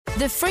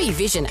The free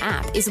Vision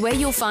app is where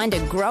you'll find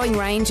a growing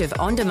range of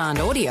on-demand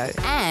audio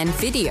and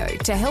video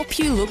to help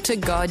you look to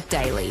God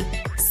daily.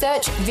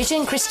 Search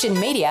Vision Christian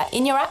Media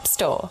in your app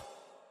store.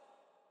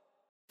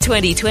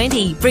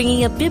 2020,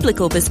 bringing a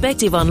biblical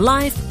perspective on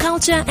life,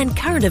 culture and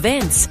current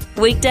events.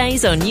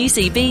 Weekdays on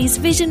UCB's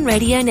Vision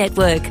Radio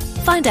Network.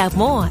 Find out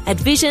more at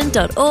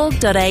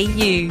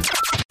vision.org.au.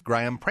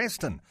 Graham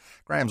Preston.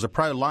 Graham's a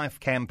pro-life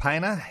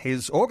campaigner.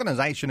 His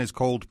organisation is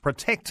called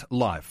Protect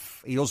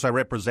Life. He also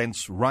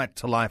represents Right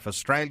to Life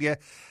Australia.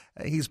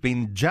 He's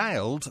been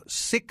jailed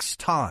 6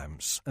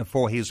 times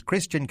for his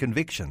Christian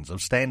convictions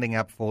of standing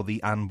up for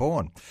the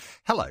unborn.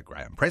 Hello,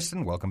 Graham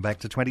Preston. Welcome back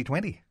to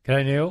 2020.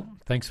 G'day, Neil.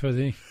 Thanks for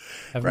having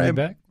me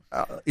back.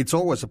 It's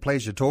always a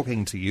pleasure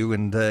talking to you,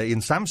 and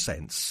in some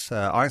sense,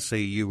 I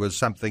see you as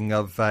something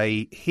of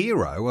a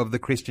hero of the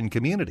Christian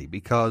community,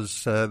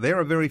 because there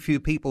are very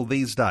few people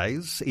these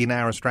days in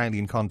our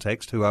Australian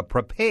context who are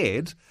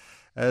prepared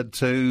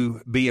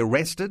to be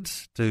arrested,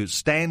 to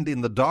stand in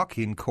the dock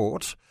in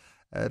court,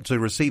 to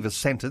receive a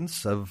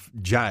sentence of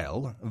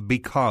jail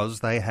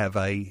because they have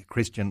a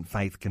Christian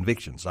faith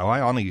conviction. So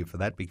I honour you for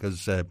that,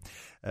 because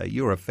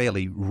you're a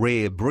fairly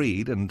rare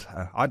breed, and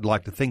I'd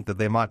like to think that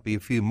there might be a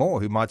few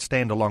more who might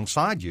stand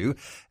alongside you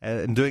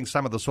in doing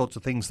some of the sorts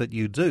of things that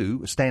you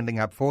do, standing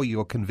up for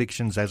your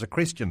convictions as a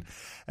Christian.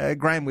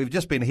 Graham, we've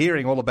just been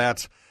hearing all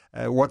about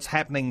what's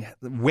happening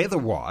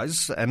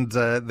weather-wise, and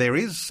there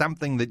is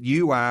something that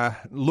you are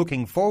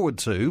looking forward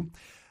to.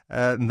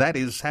 And that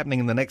is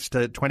happening in the next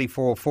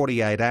 24,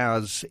 48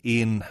 hours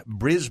in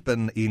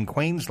Brisbane in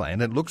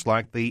Queensland. It looks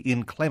like the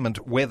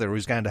inclement weather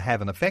is going to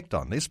have an effect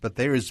on this, but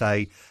there is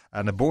an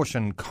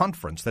abortion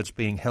conference that's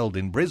being held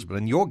in Brisbane,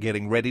 and you're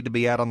getting ready to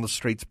be out on the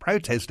streets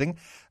protesting.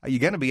 Are you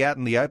going to be out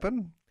in the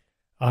open?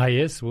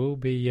 Yes, we'll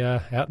be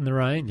out in the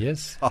rain,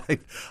 yes.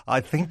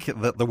 I think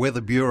that the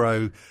Weather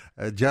Bureau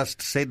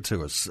just said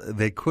to us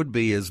there could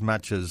be as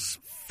much as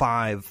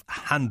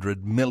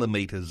 500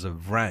 millimetres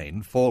of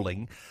rain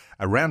falling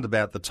around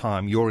about the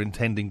time you're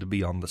intending to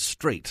be on the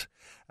street.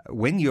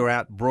 When you're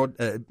out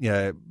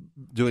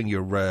doing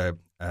your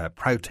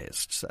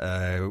protests,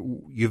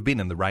 you've been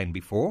in the rain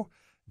before.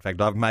 In fact,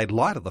 I've made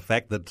light of the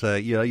fact that,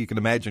 you can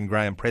imagine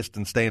Graham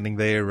Preston standing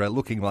there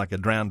looking like a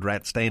drowned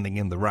rat standing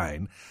in the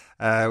rain.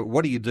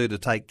 What do you do to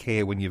take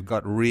care when you've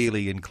got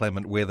really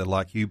inclement weather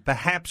like you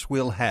perhaps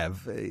will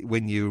have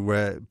when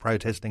you're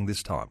protesting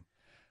this time?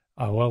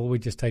 Oh, well, we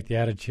just take the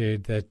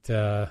attitude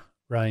that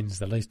rain's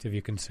the least of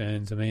your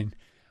concerns. I mean,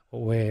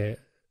 what we're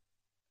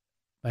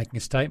making a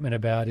statement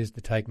about is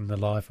the taking the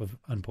life of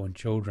unborn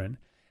children.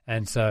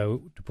 And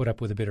so to put up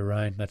with a bit of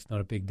rain, that's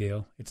not a big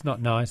deal. It's not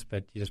nice,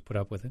 but you just put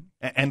up with it.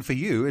 And for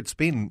you, it's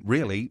been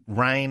really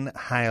rain,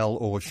 hail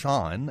or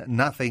shine.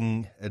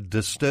 Nothing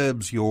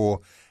disturbs your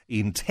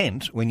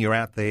intent when you're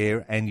out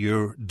there and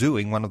you're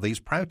doing one of these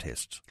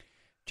protests.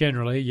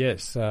 Generally,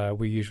 yes.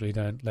 We usually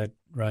don't let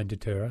rain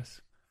deter us.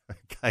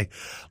 Okay.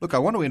 Look, I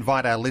want to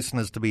invite our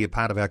listeners to be a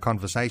part of our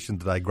conversation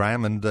today,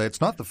 Graham, and it's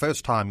not the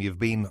first time you've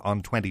been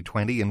on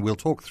 2020, and we'll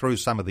talk through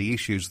some of the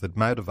issues that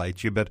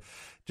motivate you, but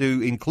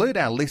to include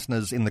our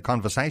listeners in the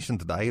conversation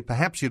today,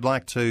 perhaps you'd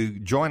like to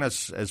join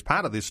us as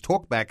part of this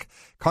talkback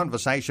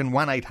conversation,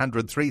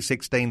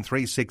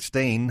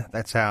 1-800-316-316,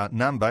 that's our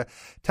number.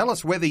 Tell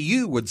us whether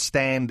you would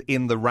stand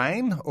in the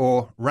rain,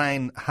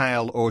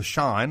 hail or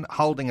shine,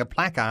 holding a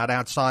placard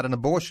outside an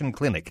abortion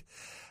clinic.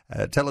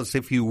 Tell us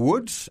if you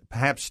would.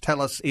 Perhaps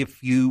tell us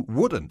if you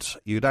wouldn't.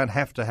 You don't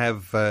have to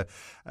have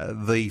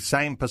the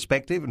same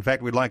perspective. In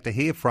fact, we'd like to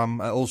hear from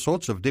all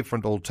sorts of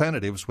different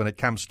alternatives when it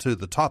comes to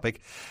the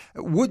topic.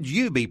 Would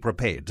you be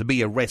prepared to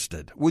be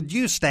arrested? Would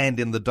you stand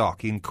in the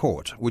dock in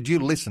court? Would you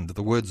listen to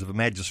the words of a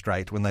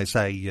magistrate when they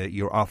say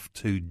you're off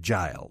to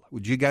jail?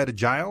 Would you go to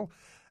jail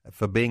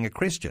for being a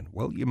Christian?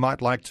 Well, you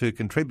might like to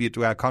contribute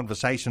to our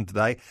conversation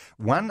today.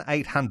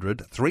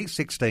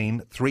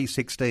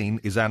 1-800-316-316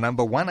 is our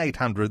number,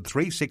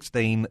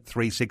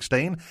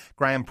 1-800-316-316.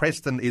 Graham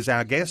Preston is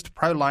our guest,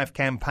 pro-life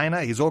campaigner.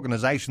 His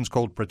organisation's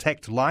called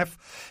Protect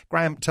Life.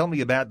 Graham, tell me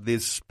about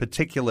this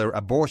particular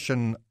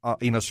abortion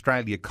in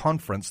Australia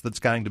conference that's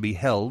going to be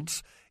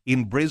held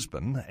in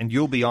Brisbane, and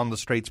you'll be on the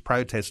streets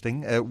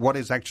protesting.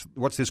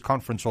 What's this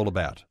conference all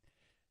about?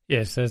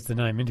 Yes, as the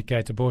name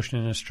indicates, abortion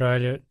in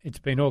Australia. It's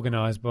been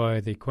organised by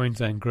the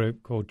Queensland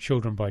group called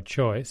Children by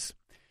Choice,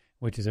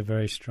 which is a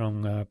very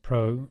strong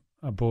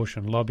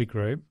pro-abortion lobby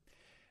group.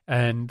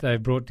 And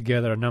they've brought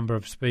together a number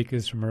of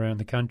speakers from around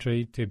the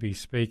country to be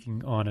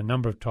speaking on a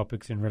number of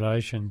topics in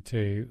relation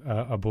to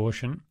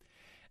abortion.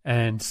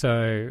 And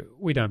so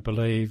we don't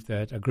believe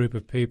that a group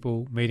of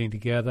people meeting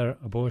together,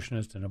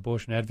 abortionists and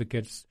abortion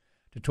advocates,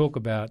 to talk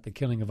about the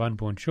killing of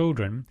unborn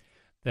children,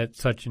 that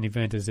such an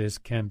event as this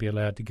can be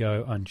allowed to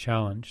go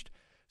unchallenged.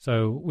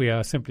 So we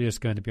are simply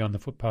just going to be on the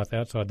footpath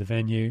outside the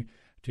venue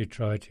to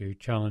try to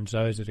challenge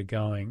those that are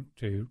going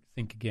to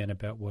think again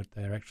about what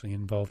they're actually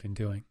involved in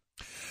doing.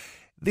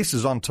 This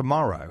is on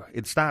tomorrow.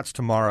 It starts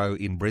tomorrow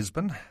in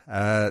Brisbane.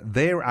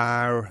 There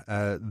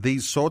are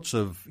these sorts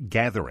of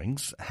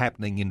gatherings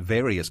happening in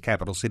various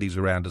capital cities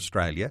around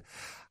Australia.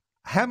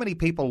 How many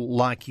people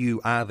like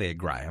you are there,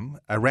 Graham,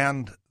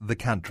 around the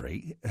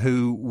country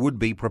who would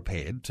be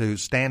prepared to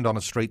stand on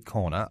a street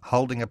corner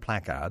holding a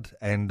placard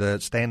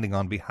and standing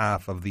on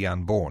behalf of the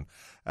unborn?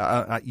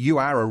 You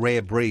are a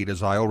rare breed,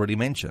 as I already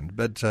mentioned,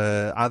 but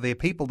are there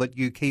people that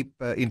you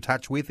keep in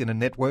touch with in a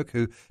network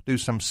who do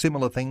some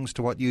similar things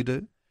to what you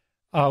do?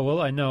 Oh,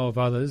 well, I know of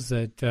others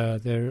that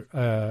there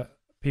are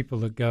people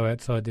that go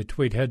outside the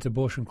Tweed Heads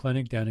abortion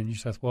clinic down in New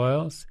South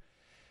Wales.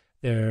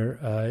 There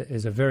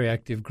is a very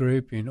active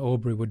group in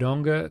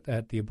Albury-Wodonga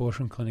at the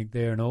abortion clinic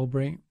there in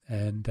Albury,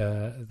 and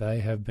they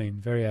have been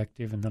very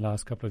active in the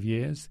last couple of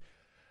years.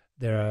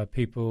 There are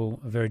people,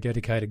 a very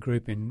dedicated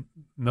group in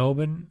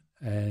Melbourne,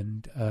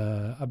 and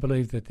I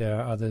believe that there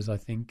are others, I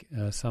think,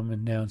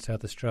 some now in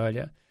South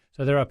Australia.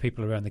 So there are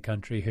people around the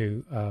country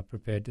who are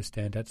prepared to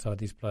stand outside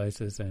these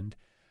places and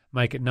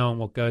make it known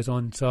what goes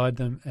on inside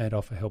them and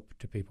offer help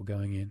to people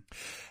going in.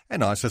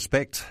 And I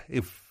suspect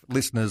if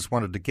listeners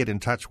wanted to get in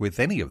touch with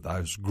any of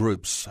those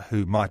groups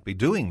who might be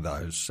doing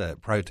those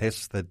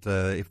protests, that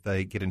if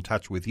they get in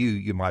touch with you,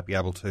 you might be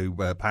able to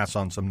pass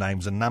on some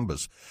names and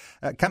numbers.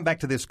 Come back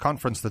to this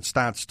conference that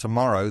starts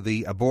tomorrow,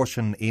 the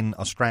Abortion in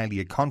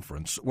Australia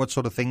conference. What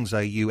sort of things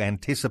are you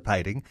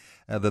anticipating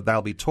that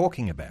they'll be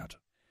talking about?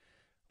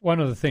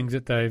 One of the things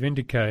that they've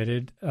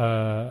indicated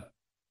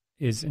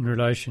is in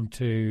relation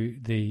to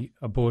the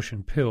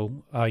abortion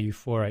pill,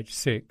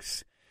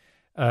 RU486.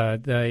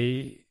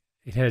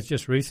 It has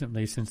just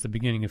recently, since the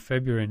beginning of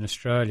February in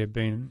Australia,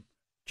 been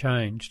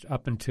changed.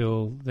 Up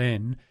until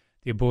then,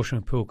 the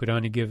abortion pill could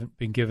only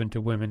be given to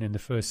women in the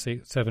first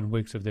 7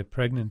 weeks of their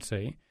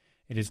pregnancy.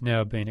 It has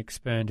now been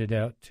expanded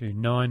out to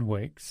 9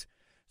 weeks.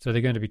 So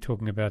they're going to be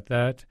talking about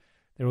that.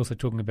 They're also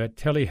talking about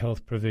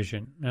telehealth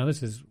provision. Now,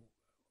 this is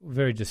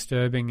very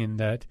disturbing in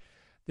that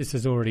this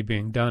is already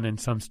being done in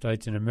some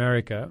states in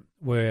America,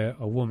 where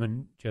a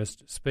woman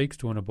just speaks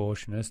to an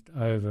abortionist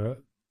over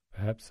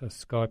perhaps a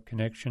Skype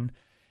connection,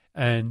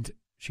 and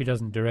she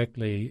doesn't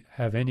directly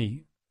have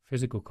any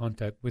physical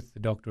contact with the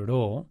doctor at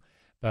all,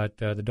 but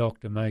the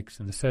doctor makes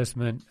an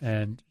assessment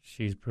and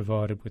she's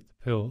provided with the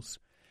pills.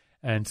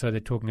 And so they're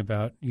talking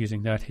about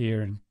using that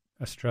here in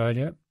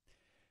Australia.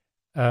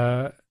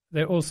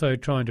 They're also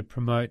trying to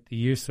promote the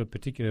use of,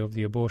 particularly of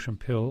the abortion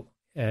pill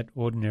at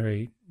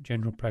ordinary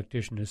general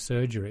practitioners'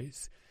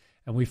 surgeries.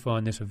 And we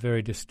find this a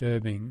very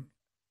disturbing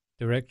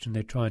direction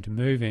they're trying to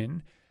move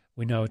in.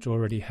 We know it's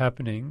already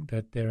happening,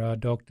 that there are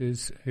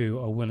doctors who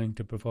are willing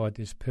to provide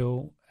this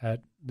pill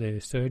at their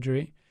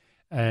surgery,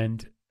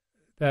 and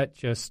that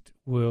just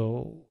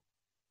will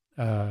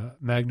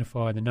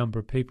magnify the number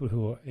of people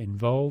who are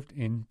involved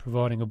in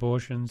providing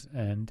abortions,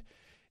 and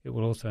it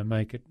will also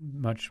make it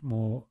much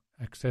more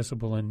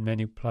accessible in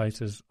many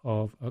places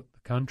of the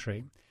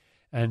country.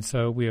 And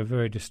so we are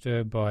very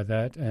disturbed by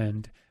that,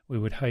 and we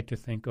would hate to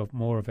think of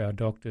more of our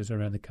doctors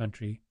around the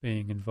country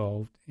being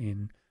involved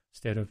in,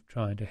 instead of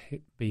trying to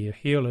be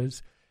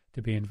healers,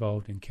 to be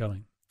involved in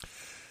killing.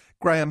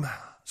 Graham,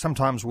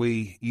 sometimes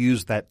we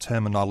use that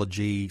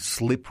terminology,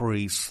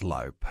 slippery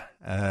slope,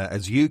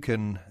 as you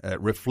can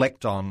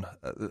reflect on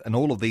in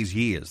all of these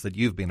years that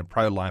you've been a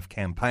pro-life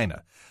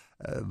campaigner,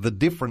 the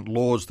different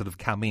laws that have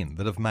come in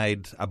that have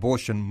made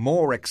abortion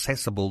more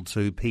accessible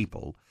to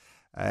people.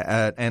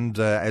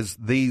 As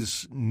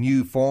these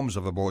new forms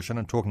of abortion,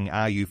 and talking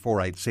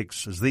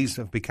RU486, as these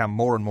have become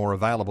more and more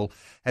available,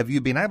 have you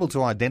been able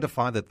to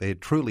identify that there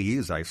truly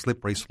is a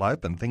slippery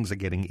slope and things are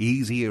getting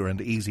easier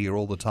and easier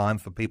all the time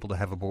for people to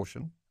have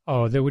abortion?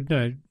 Oh, there would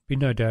be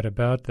no doubt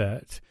about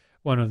that.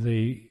 One of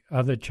the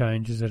other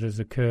changes that has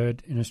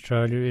occurred in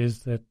Australia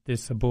is that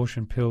this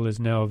abortion pill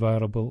is now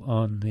available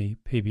on the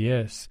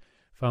PBS,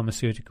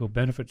 Pharmaceutical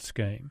Benefit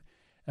Scheme.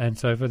 And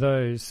so for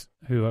those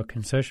who are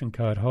concession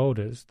card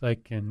holders, they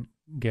can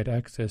get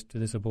access to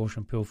this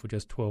abortion pill for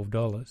just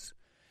 $12.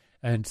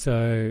 And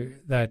so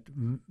that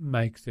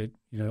makes it,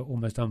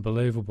 almost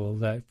unbelievable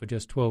that for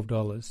just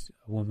 $12,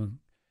 a woman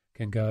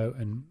can go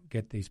and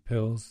get these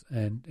pills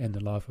and end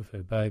the life of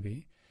her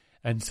baby.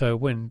 And so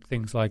when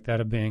things like that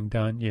are being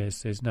done,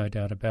 yes, there's no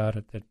doubt about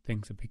it that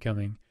things are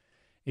becoming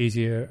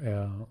easier.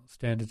 Our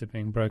standards are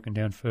being broken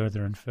down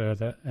further and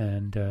further,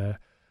 and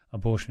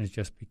abortion is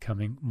just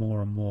becoming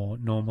more and more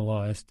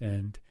normalised,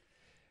 and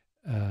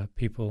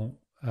people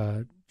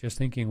are just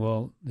thinking,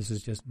 well, this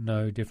is just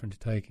no different to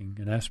taking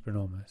an aspirin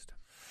almost.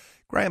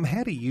 Graham,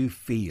 how do you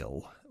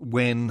feel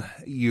when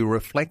you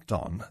reflect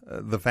on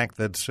the fact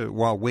that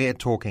while we're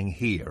talking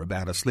here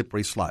about a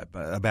slippery slope,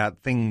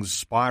 about things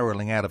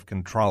spiralling out of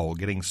control,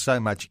 getting so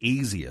much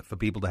easier for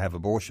people to have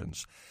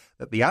abortions,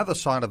 that the other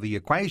side of the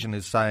equation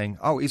is saying,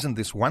 oh, isn't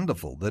this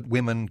wonderful that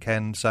women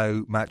can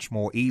so much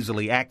more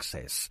easily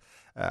access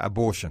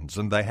abortions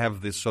and they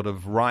have this sort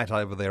of right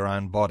over their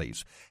own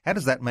bodies? How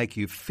does that make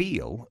you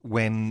feel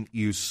when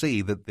you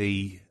see that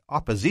the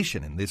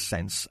opposition in this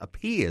sense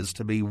appears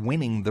to be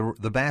winning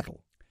the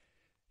battle?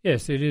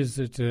 Yes, it is.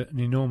 It's an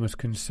enormous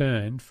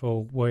concern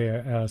for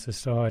where our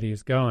society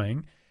is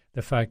going,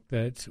 the fact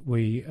that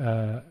we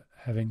are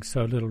having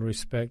so little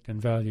respect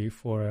and value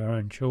for our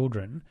own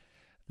children,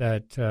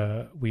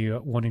 that we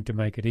are wanting to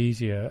make it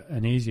easier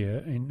and easier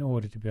in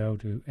order to be able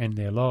to end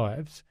their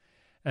lives.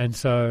 And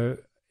so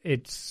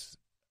it's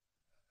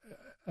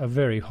a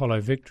very hollow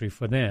victory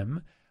for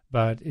them,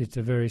 but it's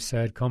a very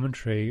sad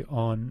commentary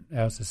on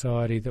our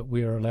society that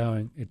we are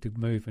allowing it to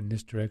move in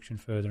this direction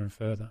further and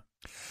further.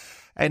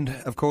 And,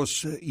 of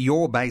course,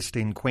 you're based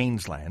in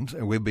Queensland.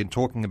 We've been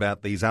talking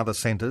about these other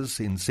centres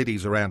in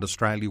cities around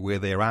Australia where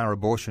there are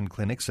abortion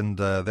clinics, and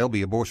there'll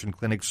be abortion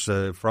clinics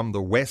from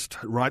the west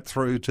right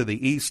through to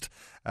the east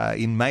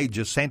in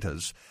major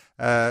centres.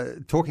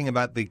 Talking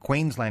about the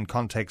Queensland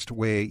context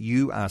where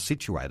you are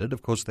situated,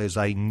 of course, there's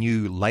a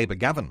new Labor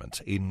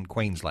government in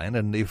Queensland,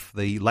 and if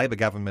the Labor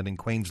government in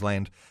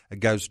Queensland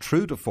goes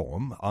true to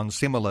form on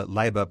similar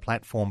Labor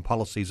platform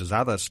policies as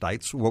other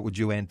states, what would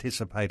you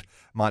anticipate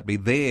might be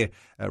their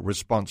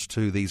response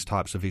to these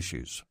types of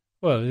issues?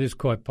 Well, it is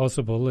quite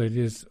possible. It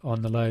is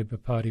on the Labor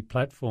Party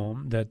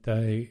platform that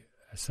they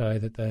say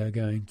that they are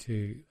going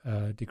to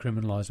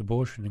decriminalise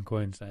abortion in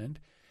Queensland.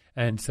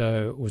 And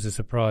so it was a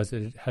surprise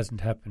that it hasn't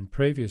happened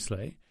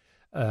previously,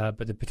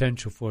 but the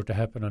potential for it to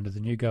happen under the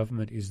new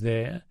government is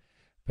there.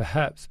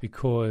 Perhaps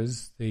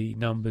because the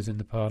numbers in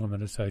the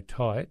parliament are so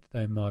tight,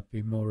 they might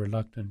be more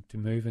reluctant to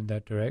move in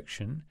that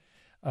direction.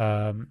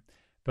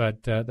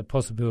 But the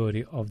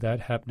possibility of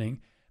that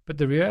happening. But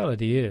the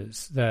reality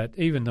is that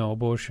even though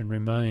abortion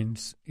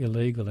remains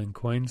illegal in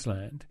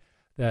Queensland,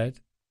 that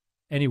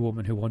any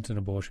woman who wants an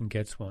abortion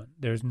gets one.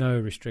 There is no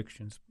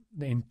restrictions.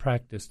 In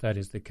practice, that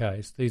is the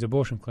case. These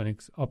abortion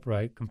clinics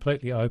operate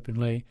completely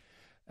openly,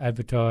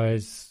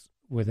 advertise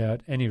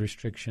without any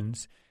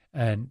restrictions,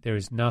 and there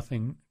is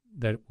nothing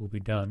that will be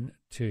done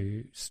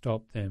to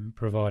stop them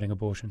providing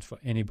abortions for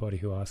anybody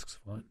who asks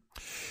for one.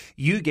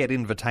 You get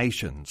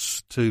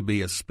invitations to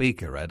be a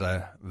speaker at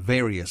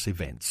various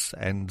events,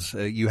 and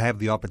you have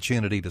the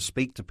opportunity to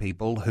speak to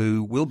people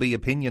who will be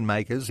opinion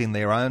makers in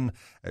their own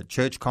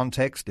church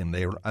context, in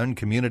their own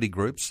community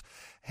groups.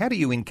 How do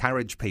you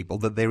encourage people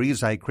that there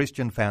is a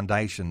Christian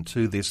foundation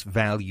to this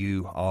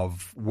value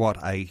of what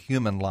a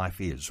human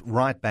life is,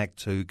 right back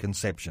to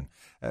conception?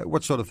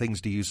 What sort of things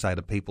do you say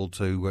to people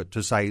to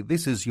say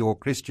this is your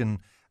Christian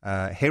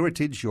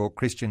heritage, your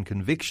Christian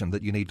conviction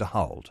that you need to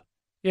hold?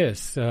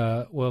 Yes,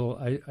 well,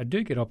 I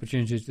do get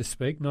opportunities to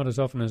speak, not as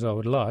often as I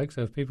would like,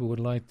 so if people would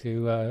like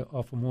to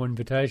offer more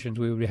invitations,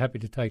 we would be happy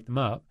to take them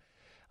up.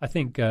 I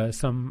think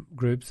some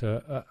groups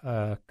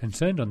are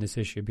concerned on this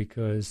issue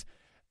because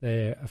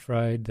they're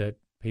afraid that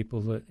people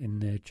that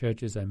in their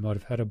churches, they might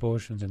have had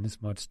abortions and this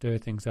might stir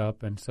things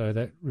up, and so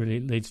that really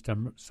leads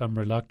to some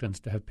reluctance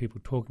to have people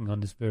talking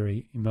on this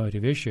very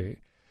emotive issue.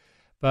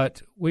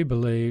 But we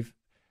believe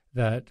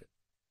that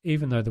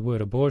even though the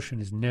word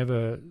abortion is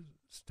never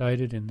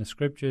stated in the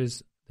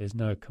scriptures, there's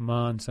no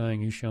command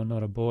saying you shall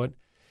not abort,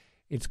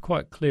 it's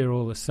quite clear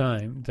all the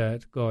same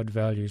that God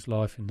values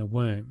life in the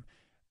womb,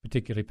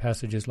 particularly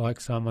passages like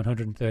Psalm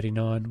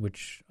 139,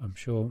 which I'm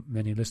sure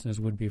many listeners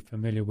would be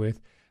familiar with,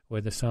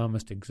 where the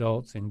psalmist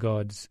exalts in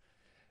God's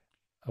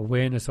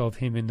awareness of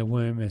him in the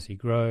womb as he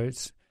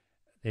grows.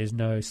 There's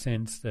no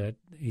sense that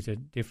he's a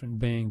different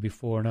being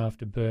before and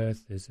after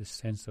birth. There's a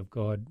sense of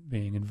God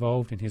being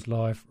involved in his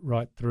life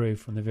right through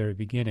from the very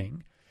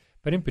beginning.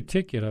 But in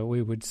particular,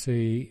 we would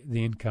see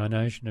the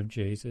incarnation of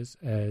Jesus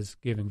as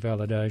giving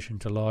validation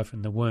to life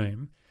in the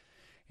womb.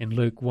 In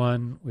Luke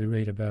 1, we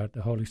read about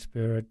the Holy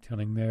Spirit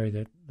telling Mary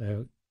that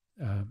the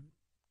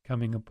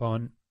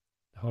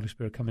Holy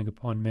Spirit coming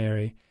upon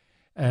Mary.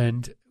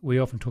 And we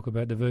often talk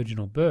about the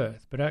virginal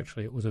birth, but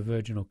actually it was a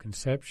virginal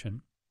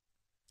conception.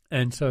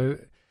 And so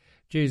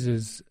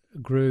Jesus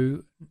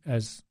grew,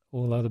 as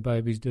all other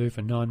babies do,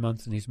 for 9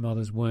 months in his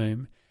mother's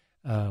womb.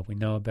 We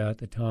know about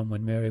the time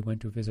when Mary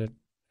went to visit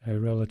her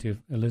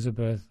relative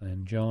Elizabeth,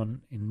 and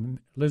John in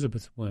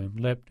Elizabeth's womb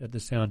leapt at the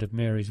sound of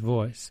Mary's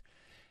voice.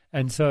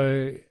 And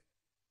so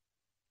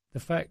the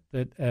fact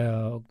that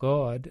our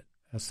God,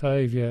 our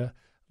Saviour,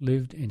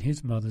 lived in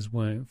his mother's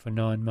womb for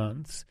 9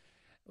 months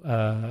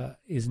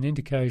is an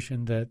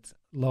indication that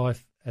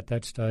life at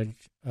that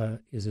stage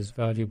is as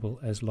valuable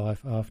as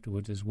life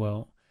afterwards as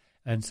well.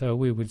 And so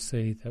we would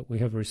see that we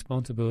have a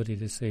responsibility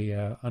to see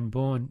our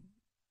unborn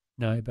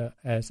neighbour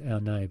as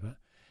our neighbour,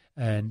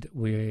 and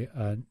we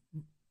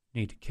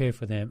need to care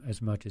for them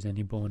as much as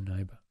any born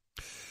neighbour.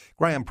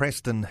 Graham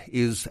Preston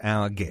is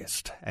our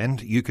guest,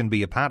 and you can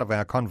be a part of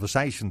our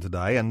conversation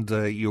today, and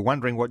you're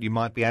wondering what you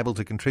might be able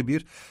to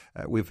contribute.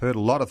 We've heard a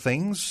lot of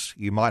things.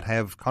 You might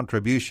have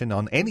contribution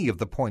on any of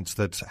the points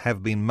that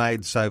have been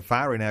made so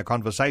far in our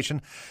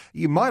conversation.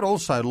 You might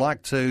also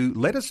like to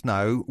let us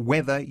know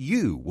whether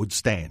you would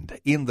stand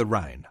in the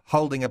rain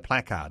holding a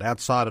placard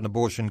outside an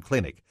abortion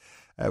clinic.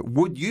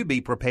 Would you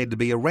be prepared to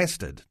be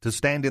arrested, to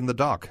stand in the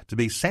dock, to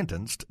be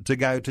sentenced, to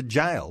go to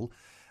jail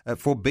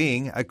for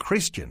being a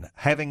Christian,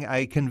 having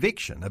a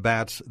conviction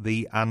about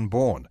the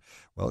unborn?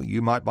 Well,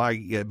 you might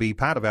be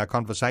part of our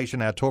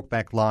conversation. Our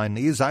talkback line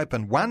is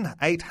open,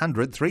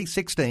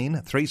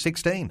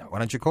 1-800-316-316. Why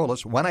don't you call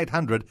us,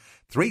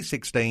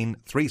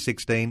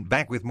 1-800-316-316.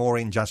 Back with more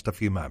in just a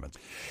few moments.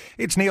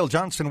 It's Neil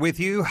Johnson with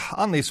you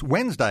on this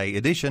Wednesday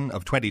edition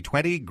of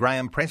 2020.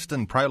 Graham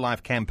Preston,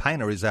 pro-life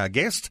campaigner, is our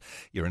guest.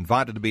 You're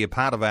invited to be a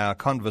part of our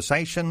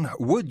conversation.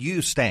 Would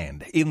you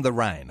stand in the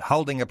rain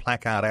holding a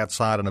placard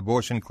outside an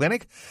abortion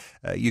clinic?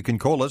 You can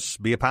call us,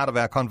 be a part of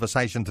our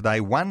conversation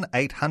today,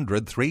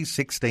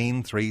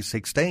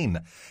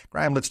 1-800-316-316.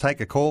 Graham, let's take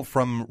a call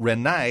from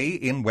Renee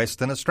in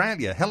Western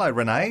Australia. Hello,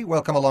 Renee.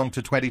 Welcome along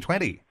to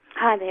 2020.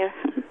 Hi there.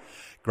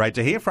 Great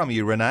to hear from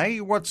you,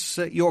 Renee. What's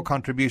your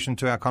contribution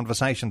to our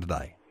conversation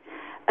today?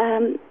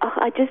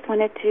 I just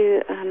wanted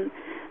to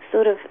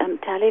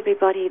tell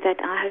everybody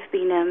that I have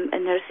been a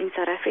nurse in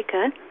South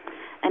Africa,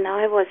 and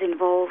I was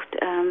involved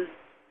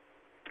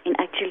in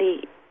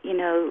actually,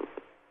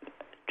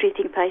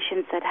 treating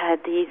patients that had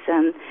these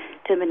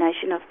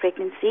termination of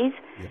pregnancies,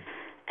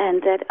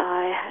 and that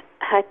I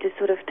had to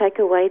sort of take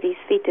away these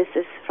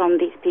fetuses from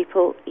these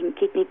people in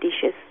kidney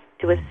dishes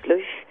to a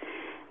sluice.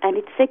 And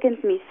it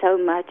sickened me so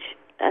much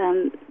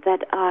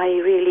that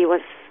I really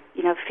was,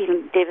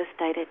 feeling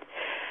devastated.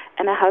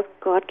 And I hope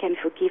God can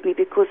forgive me,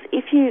 because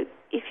if you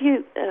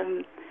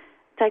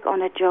take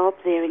on a job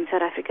there in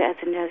South Africa as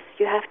a nurse,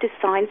 you have to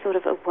sign sort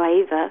of a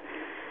waiver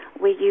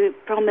where you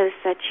promise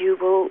that you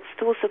will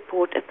still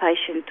support a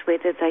patient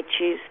whether they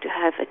choose to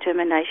have a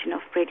termination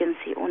of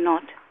pregnancy or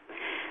not.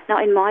 Now,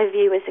 in my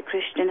view as a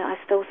Christian, I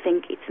still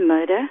think it's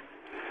murder.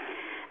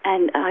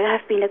 And I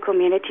have been a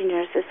community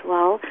nurse as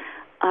well.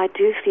 I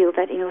do feel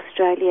that in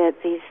Australia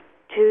there's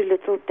too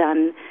little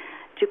done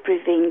to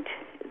prevent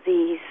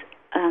these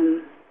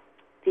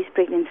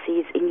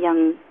pregnancies in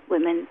young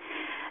women.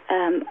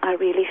 I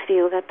really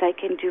feel that they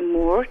can do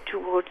more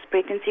towards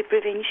pregnancy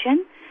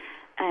prevention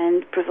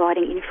and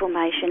providing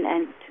information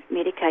and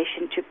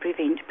medication to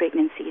prevent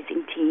pregnancies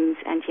in teens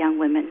and young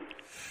women.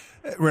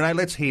 Renee,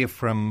 let's hear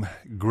from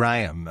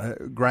Graham.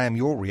 Graham,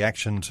 your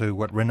reaction to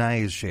what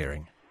Renee is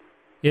sharing.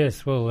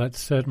 Yes, well, that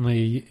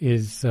certainly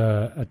is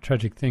a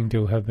tragic thing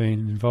to have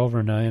been involved,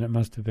 Renee, and it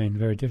must have been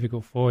very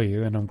difficult for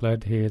you, and I'm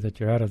glad to hear that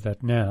you're out of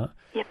that now.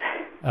 Yep.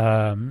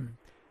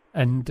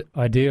 And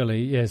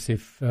ideally, yes,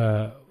 if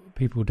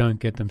people don't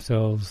get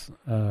themselves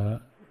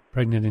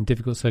pregnant in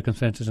difficult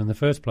circumstances in the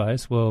first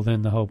place, well,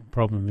 then the whole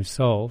problem is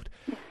solved.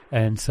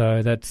 And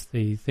so that's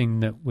the thing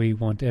that we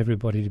want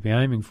everybody to be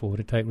aiming for,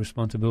 to take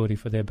responsibility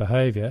for their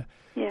behaviour,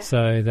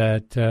 so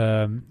that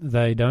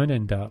they don't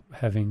end up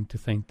having to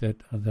think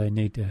that they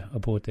need to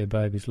abort their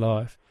baby's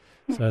life.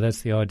 So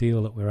that's the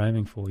ideal that we're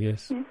aiming for,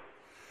 yes.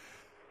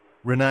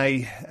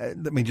 Renee,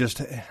 let me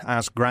just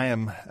ask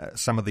Graham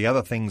some of the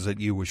other things that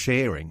you were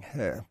sharing.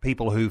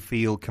 People who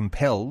feel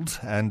compelled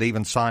and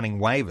even signing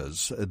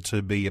waivers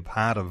to be a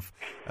part of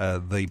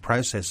the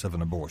process of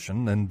an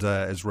abortion. And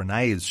as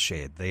Renee has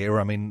shared there,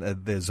 I mean,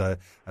 there's a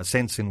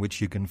sense in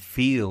which you can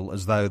feel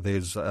as though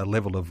there's a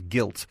level of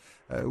guilt.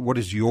 What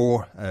is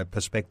your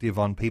perspective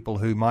on people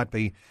who might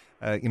be,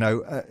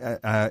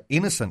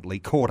 innocently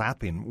caught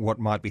up in what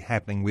might be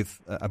happening with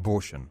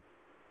abortion?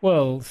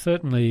 Well,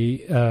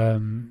 certainly...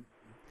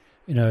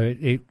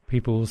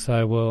 people will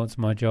say, well, it's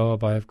my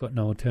job, I've got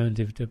no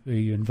alternative to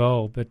be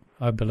involved. But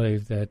I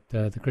believe that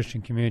the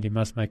Christian community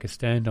must make a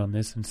stand on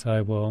this and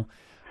say, well,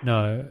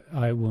 no,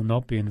 I will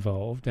not be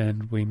involved,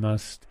 and we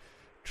must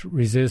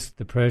resist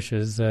the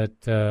pressures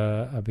that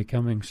are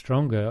becoming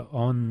stronger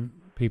on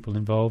people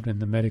involved in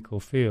the medical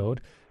field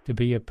to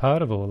be a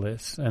part of all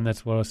this. And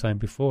that's what I was saying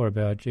before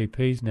about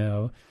GPs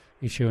now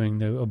issuing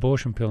the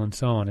abortion pill and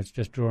so on. It's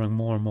just drawing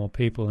more and more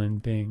people in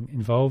being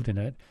involved in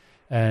it.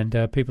 And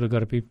people have got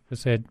to be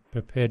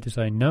prepared to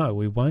say, no,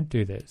 we won't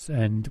do this.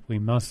 And we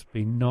must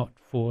be not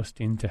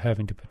forced into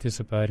having to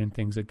participate in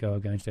things that go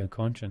against our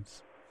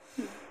conscience.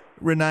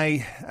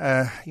 Renee,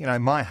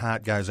 my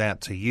heart goes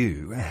out to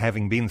you,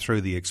 having been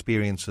through the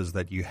experiences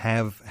that you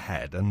have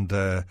had. And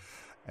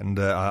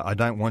I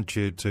don't want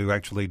you to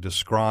actually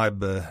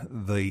describe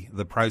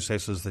the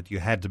processes that you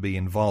had to be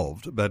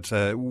involved, but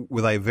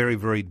were they very,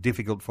 very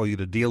difficult for you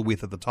to deal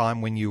with at the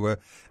time when you were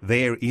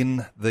there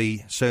in the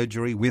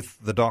surgery with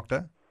the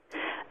doctor?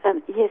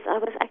 Yes, I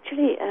was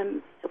actually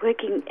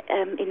working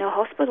in a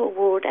hospital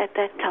ward at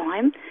that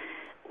time,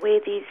 where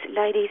these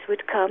ladies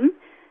would come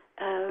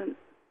and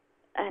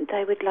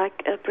they would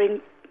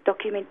bring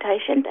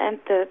documentation and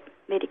the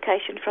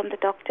medication from the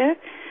doctor.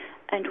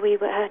 And we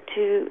had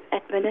to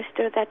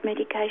administer that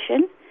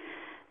medication,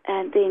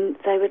 and then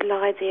they would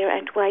lie there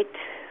and wait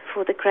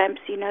for the cramps,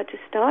 to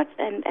start,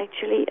 and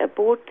actually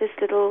abort this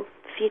little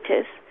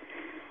fetus.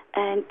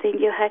 And then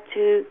you had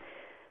to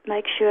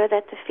make sure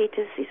that the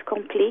fetus is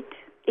complete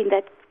in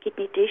that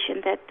kidney dish,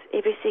 and that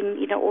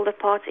everything, all the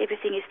parts,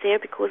 everything is there,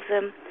 because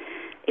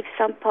if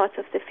some parts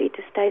of the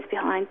fetus stays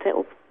behind,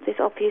 there's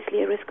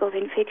obviously a risk of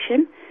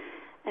infection,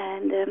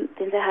 and then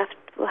they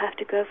will have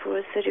to go for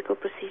a surgical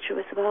procedure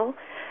as well.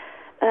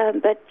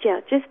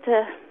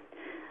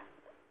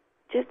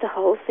 Just the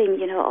whole thing,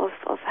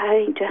 of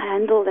having to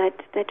handle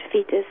that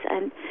fetus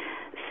and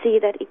see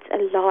that it's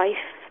a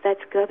life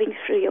that's going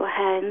through your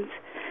hands.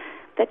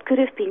 That could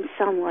have been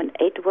someone.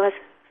 It was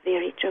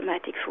very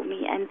traumatic for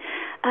me, and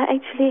I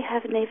actually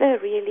have never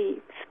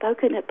really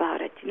spoken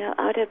about it,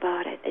 out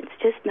about it. It's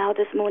just now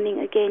this morning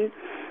again,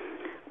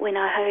 when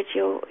I heard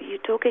you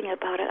talking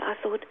about it, I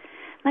thought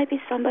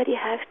maybe somebody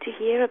has to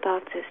hear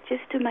about this,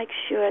 just to make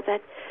sure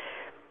that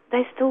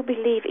they still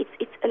believe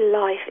it's a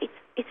life.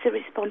 It's a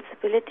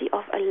responsibility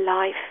of a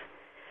life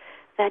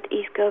that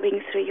is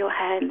going through your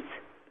hands,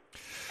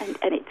 and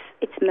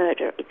it's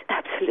murder. It's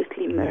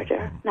absolutely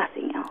murder,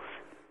 nothing else.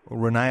 Well,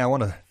 Renee, I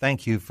want to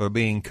thank you for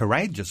being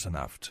courageous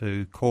enough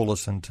to call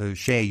us and to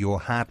share your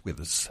heart with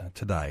us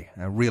today.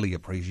 I really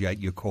appreciate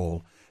your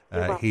call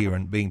here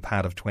and being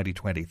part of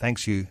 2020.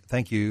 Thank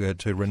you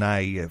to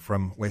Renee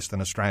from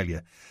Western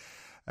Australia.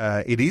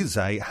 It is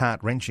a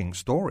heart-wrenching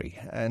story.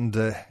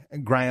 And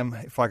Graham,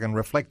 if I can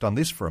reflect on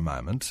this for a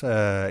moment,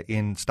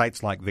 in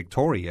states like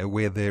Victoria,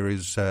 where there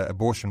is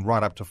abortion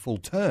right up to full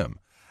term,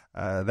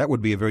 that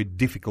would be a very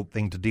difficult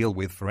thing to deal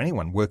with for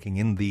anyone working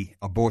in the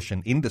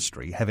abortion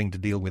industry, having to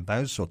deal with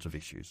those sorts of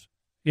issues.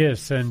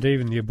 Yes, and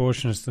even the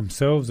abortionists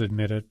themselves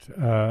admit it.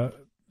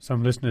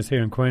 Some listeners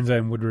here in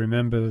Queensland would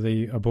remember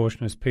the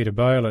abortionist Peter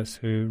Bayliss,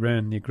 who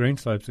ran the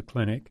Greenslopes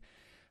Clinic.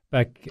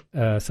 Back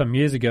some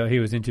years ago, he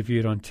was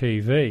interviewed on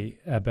TV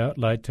about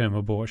late-term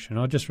abortion.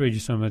 I'll just read you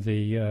some of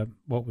the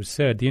what was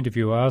said. The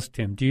interviewer asked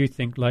him, "Do you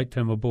think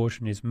late-term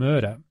abortion is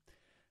murder?"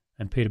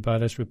 And Peter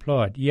Bayliss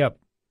replied, "Yep."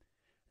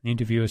 The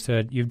interviewer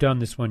said, "You've done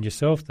this one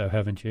yourself, though,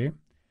 haven't you?"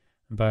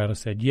 And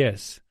Bayliss said,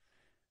 "Yes."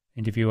 The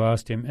interviewer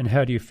asked him, "And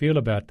how do you feel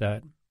about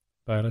that?"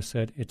 Bayliss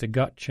said, "It's a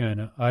gut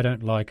churner. I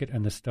don't like it,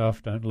 and the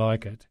staff don't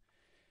like it."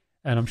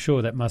 And I'm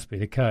sure that must be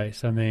the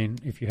case. I mean,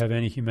 if you have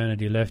any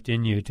humanity left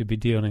in you to be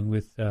dealing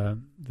with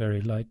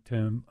very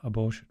late-term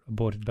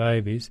aborted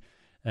babies,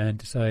 and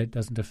to say it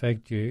doesn't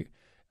affect you,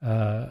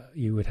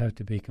 you would have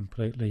to be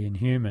completely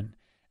inhuman.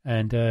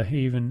 And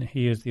he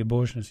is the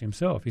abortionist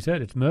himself. He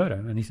said it's murder,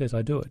 and he says,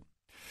 "I do it."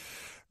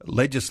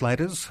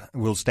 Legislators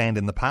will stand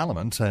in the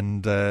Parliament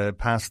and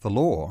pass the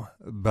law,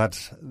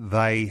 but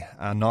they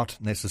are not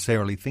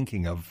necessarily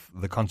thinking of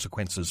the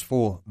consequences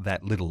for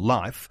that little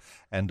life.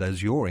 And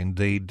as you're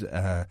indeed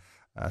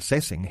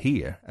assessing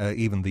here,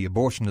 even the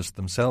abortionists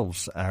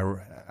themselves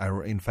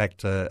are in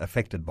fact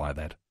affected by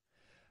that.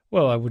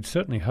 Well, I would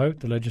certainly hope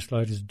the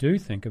legislators do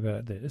think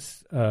about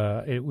this.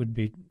 It would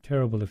be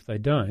terrible if they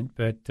don't,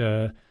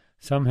 but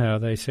somehow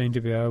they seem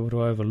to be able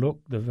to overlook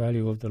the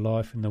value of the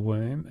life in the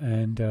womb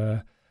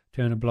and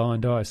turn a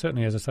blind eye.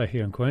 Certainly, as I say,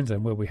 here in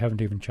Queensland, where we haven't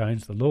even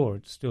changed the law,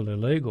 it's still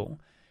illegal,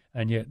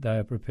 and yet they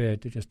are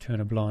prepared to just turn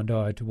a blind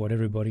eye to what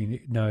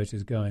everybody knows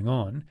is going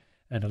on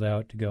and allow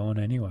it to go on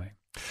anyway.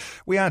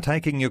 We are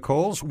taking your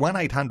calls.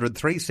 1-800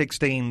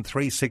 316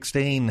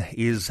 316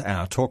 is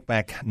our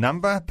talkback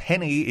number.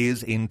 Penny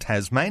is in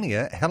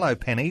Tasmania. Hello,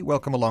 Penny.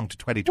 Welcome along to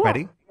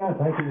 2020.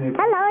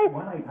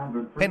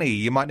 Hello. Penny,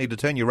 you might need to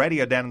turn your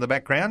radio down in the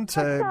background.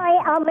 Sorry,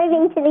 I'm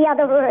moving to the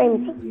other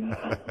room.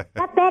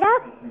 That better?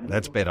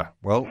 That's better.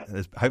 Well,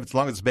 I hope as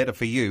long as it's better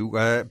for you.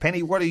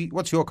 Penny,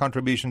 what's your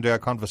contribution to our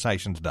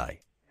conversation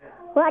today?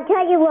 Well, I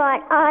tell you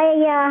what,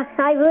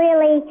 I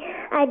really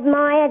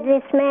admire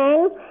this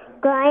man,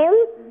 Graham,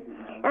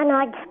 and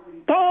I'd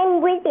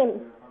stand with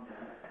him.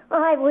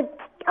 I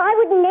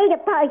wouldn't need a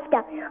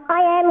poster.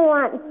 I am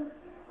one.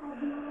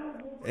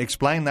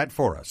 Explain that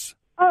for us.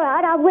 All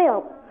right, I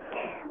will.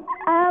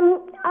 I'm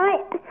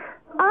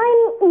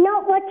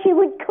not what you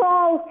would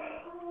call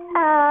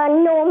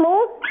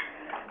normal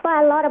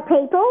by a lot of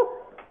people,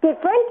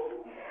 different.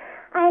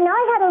 And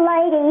I had a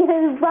lady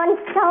who once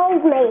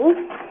told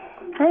me,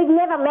 who'd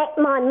never met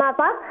my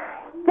mother,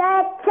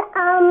 that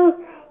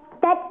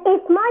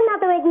if my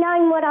mother had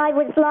known what I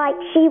was like,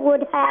 she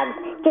would have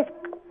just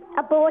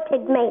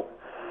aborted me.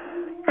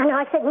 And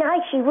I said,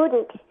 no, she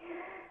wouldn't.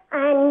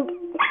 And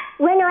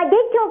when I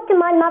did talk to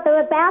my mother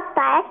about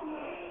that,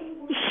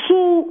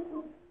 she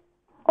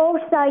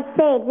also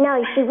said,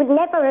 no, she would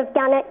never have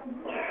done it,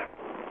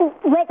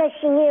 whether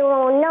she knew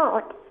or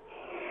not.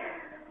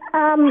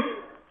 And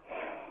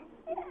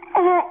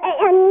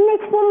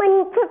this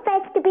woman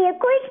professed to be a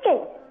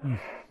Christian.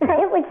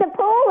 It was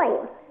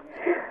appalling.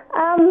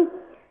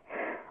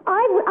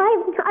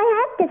 I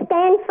have to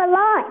stand for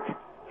life.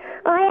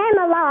 I am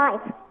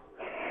alive,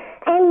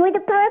 and with a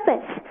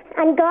purpose.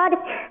 And God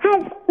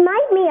has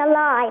made me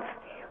alive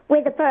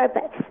with a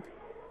purpose.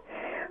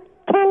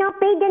 Cannot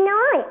be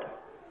denied.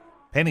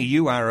 Penny,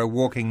 you are a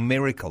walking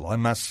miracle, I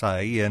must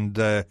say, and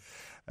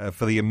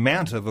for the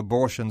amount of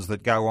abortions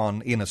that go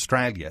on in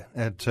Australia,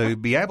 to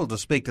be able to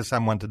speak to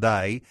someone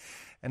today,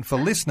 and for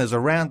listeners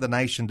around the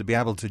nation to be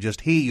able to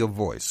just hear your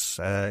voice,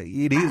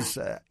 it is,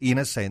 in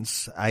a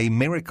sense, a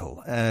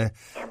miracle.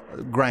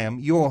 Graham,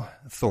 your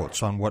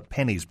thoughts on what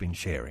Penny's been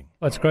sharing?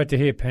 Well, it's great to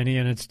hear, Penny,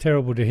 and it's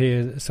terrible to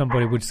hear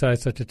somebody would say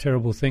such a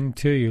terrible thing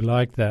to you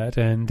like that,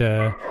 and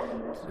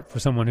for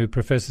someone who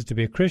professes to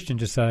be a Christian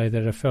to say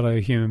that a fellow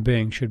human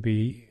being should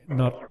be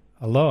not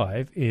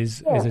alive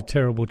is a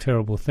terrible,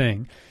 terrible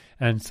thing.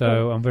 And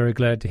so I'm very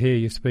glad to hear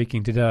you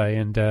speaking today,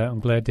 and I'm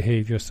glad to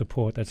hear your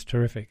support. That's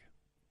terrific.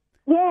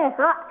 Yeah,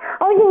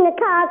 I was in the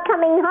car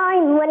coming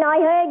home when I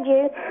heard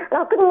you, and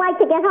I couldn't wait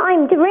to get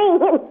home to ring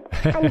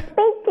and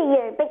speak to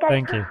you, because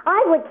Thank you.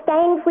 I would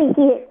stand with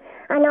you,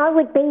 and I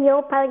would be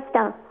your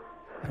poster.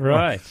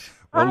 Right.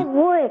 I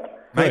would.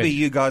 Maybe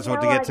you guys ought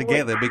to No, get I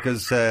together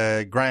because,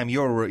 Graham,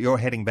 you're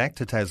heading back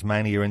to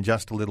Tasmania in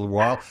just a little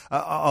while.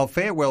 I'll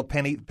farewell,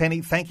 Penny.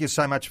 Penny, thank you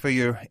so much for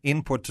your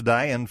input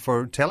today and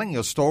for telling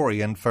your story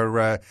and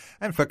for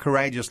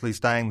courageously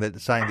saying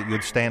that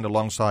you'd stand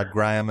alongside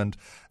Graham. And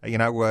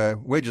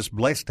we're just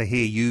blessed to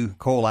hear you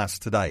call us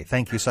today.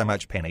 Thank you so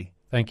much, Penny.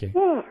 Thank you.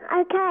 Yeah,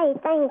 okay,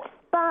 thanks.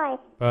 Bye.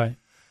 Bye.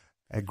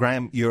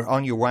 Graham, you're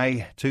on your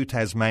way to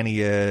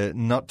Tasmania,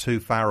 not too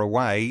far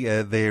away.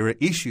 There are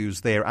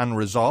issues there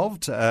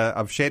unresolved.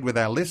 I've shared with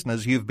our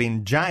listeners you've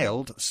been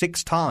jailed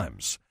 6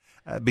 times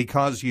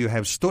because you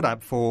have stood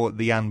up for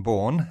the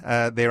unborn.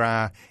 There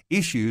are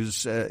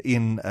issues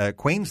in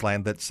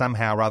Queensland that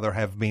somehow or other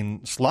have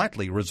been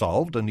slightly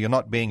resolved, and you're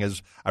not being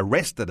as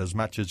arrested as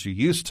much as you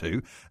used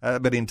to.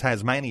 But in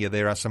Tasmania,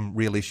 there are some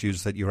real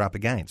issues that you're up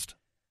against.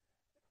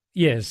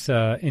 Yes,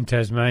 in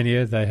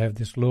Tasmania, they have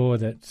this law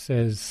that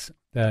says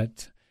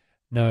that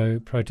no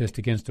protest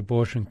against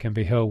abortion can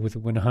be held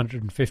within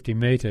 150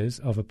 metres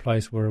of a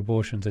place where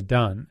abortions are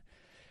done.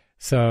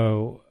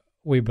 So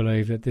we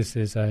believe that this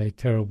is a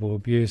terrible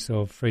abuse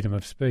of freedom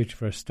of speech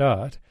for a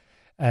start,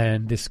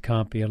 and this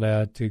can't be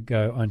allowed to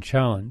go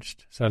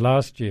unchallenged. So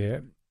last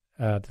year,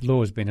 the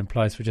law has been in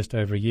place for just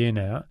over a year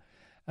now,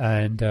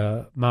 and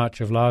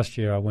March of last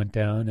year I went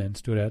down and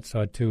stood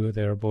outside 2 of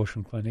their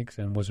abortion clinics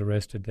and was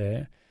arrested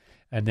there.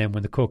 And then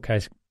when the court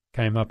case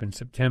came up in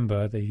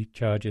September, the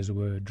charges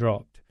were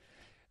dropped.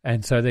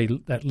 And so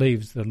that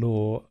leaves the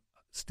law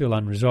still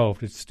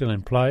unresolved. It's still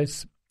in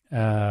place.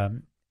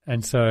 And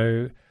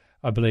so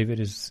I believe it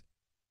is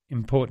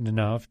important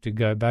enough to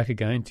go back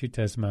again to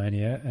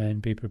Tasmania and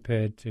be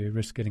prepared to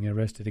risk getting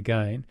arrested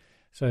again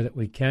so that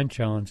we can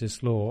challenge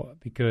this law,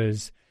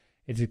 because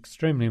it's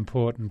extremely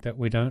important that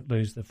we don't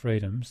lose the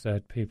freedoms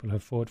that people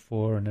have fought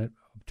for and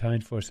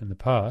obtained for us in the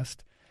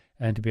past,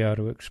 and to be able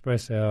to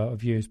express our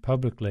views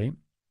publicly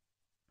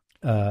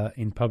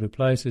in public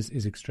places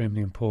is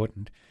extremely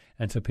important.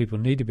 And so people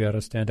need to be able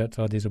to stand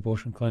outside these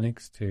abortion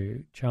clinics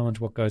to challenge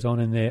what goes on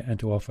in there and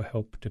to offer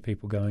help to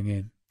people going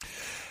in.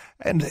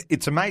 And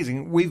it's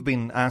amazing. We've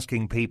been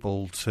asking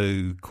people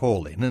to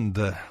call in, and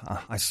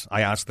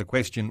I asked the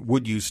question,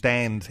 would you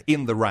stand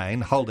in the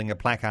rain holding a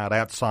placard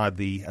outside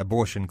the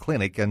abortion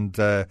clinic? And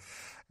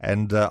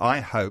I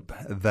hope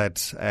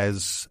that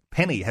as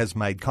Penny has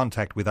made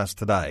contact with us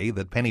today,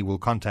 that Penny will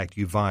contact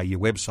you via your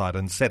website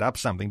and set up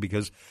something,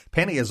 because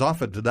Penny has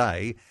offered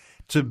today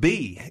to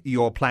be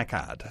your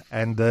placard.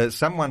 And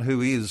someone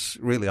who is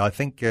really, I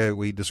think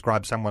we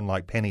describe someone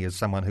like Penny as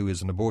someone who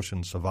is an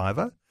abortion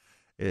survivor.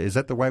 Is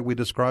that the way we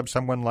describe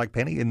someone like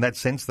Penny, in that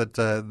sense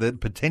that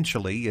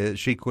potentially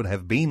she could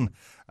have been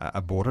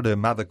aborted? Her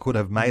mother could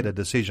have made a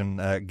decision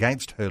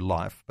against her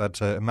life, but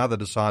her mother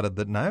decided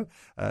that no,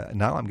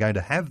 I'm going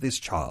to have this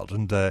child.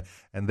 And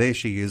there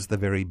she is, the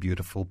very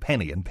beautiful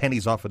Penny. And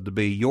Penny's offered to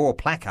be your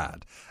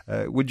placard.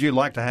 Would you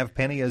like to have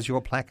Penny as your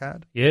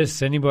placard?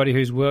 Yes, anybody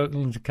who's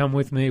willing to come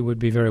with me would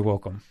be very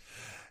welcome.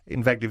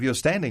 In fact, if you're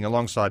standing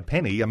alongside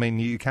Penny, I mean,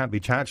 you can't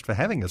be charged for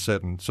having a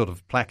certain sort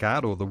of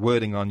placard or the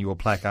wording on your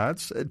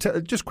placards.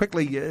 Just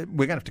quickly,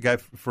 we're going to have to go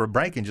for a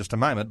break in just a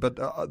moment, but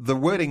the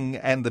wording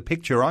and the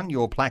picture on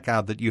your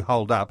placard that you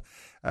hold up,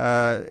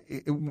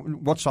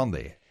 what's on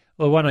there?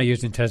 Well, one I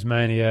used in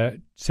Tasmania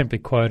simply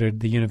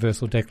quoted the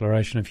Universal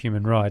Declaration of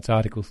Human Rights,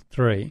 Article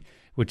 3,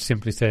 which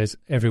simply says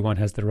everyone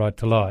has the right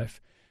to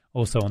life.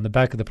 Also, on the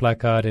back of the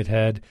placard, it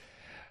had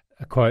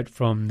a quote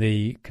from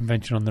the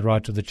Convention on the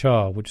Rights of the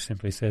Child, which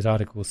simply says,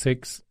 Article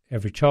 6,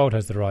 every child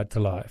has the right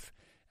to life.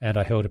 And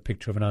I held a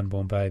picture of an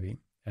unborn baby.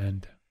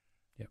 And,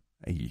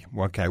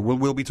 Okay, well,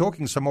 we'll be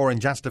talking some more in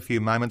just a few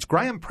moments.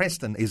 Graham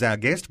Preston is our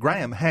guest.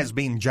 Graham has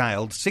been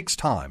jailed 6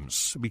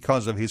 times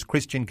because of his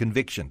Christian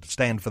conviction to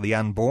stand for the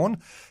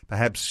unborn.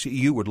 Perhaps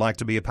you would like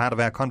to be a part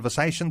of our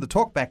conversation. The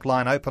talkback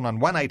line open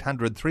on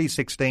 1800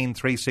 316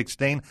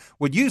 316.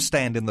 Would you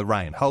stand in the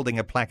rain holding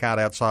a placard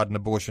outside an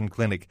abortion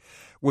clinic?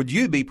 Would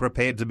you be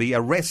prepared to be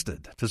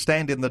arrested, to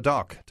stand in the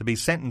dock, to be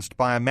sentenced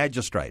by a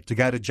magistrate, to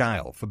go to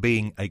jail for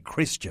being a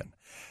Christian?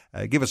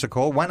 Give us a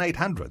call,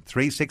 1800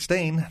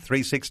 316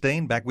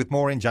 316. Back with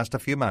more in just a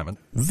few moments.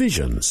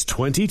 Visions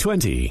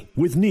 2020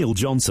 with Neil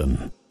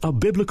Johnson. A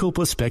biblical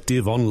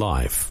perspective on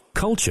life,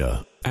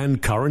 culture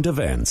and current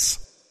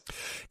events.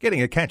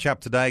 Getting a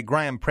catch-up today,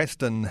 Graham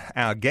Preston,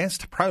 our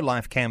guest,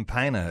 pro-life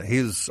campaigner.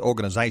 His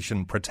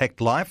organisation, Protect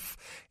Life.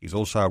 He's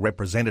also a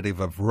representative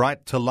of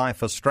Right to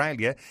Life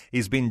Australia.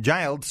 He's been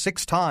jailed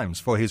 6 times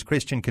for his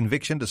Christian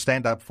conviction to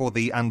stand up for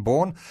the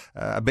unborn.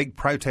 A big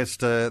protest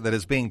that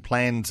is being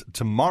planned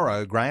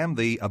tomorrow, Graham.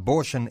 The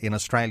Abortion in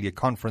Australia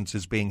conference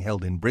is being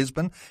held in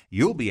Brisbane.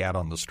 You'll be out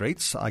on the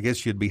streets. I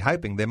guess you'd be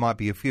hoping there might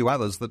be a few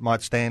others that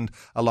might stand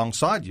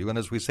alongside you. And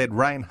as we said,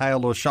 rain,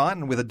 hail or shine,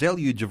 and with a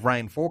deluge of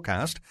rain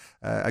forecast,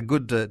 a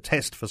good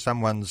test for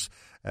someone's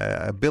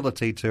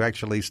ability to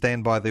actually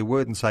stand by their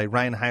word and say,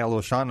 rain, hail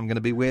or shine, I'm going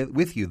to be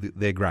with you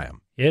there,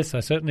 Graham. Yes, I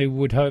certainly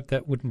would hope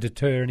that wouldn't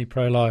deter any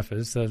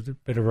pro-lifers, a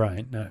bit of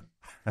rain, no.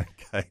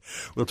 Okay,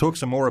 we'll talk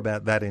some more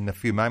about that in a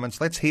few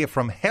moments. Let's hear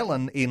from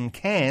Helen in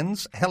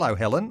Cairns. Hello,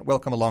 Helen.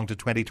 Welcome along to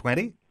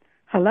 2020.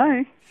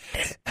 Hello.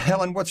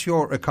 Helen, what's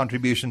your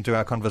contribution to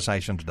our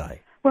conversation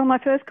today? Well, my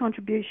first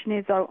contribution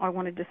is I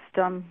want to just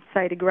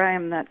say to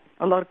Graham that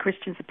a lot of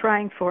Christians are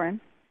praying for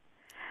him.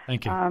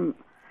 Thank you.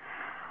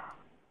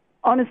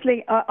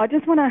 Honestly, I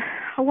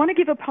want to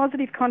give a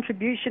positive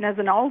contribution as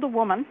an older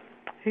woman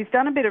who's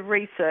done a bit of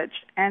research,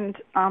 and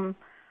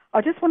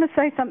I just want to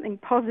say something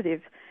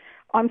positive.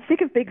 I'm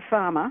sick of Big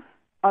Pharma.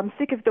 I'm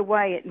sick of the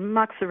way it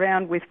mucks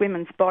around with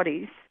women's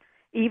bodies,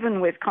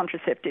 even with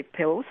contraceptive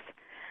pills.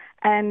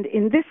 And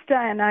in this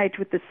day and age,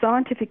 with the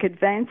scientific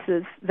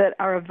advances that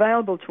are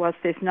available to us,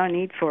 there's no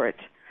need for it.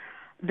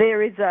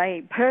 There is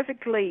a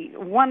perfectly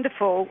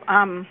wonderful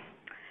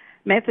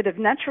method of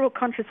natural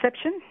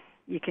contraception.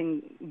 You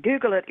can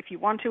Google it if you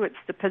want to. It's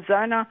the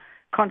Persona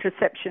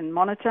Contraception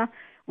Monitor,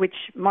 which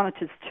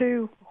monitors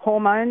 2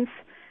 hormones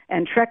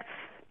and tracks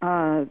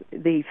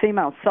the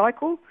female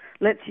cycle,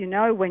 lets you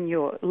know when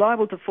you're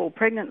liable to fall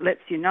pregnant, lets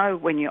you know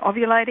when you're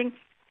ovulating.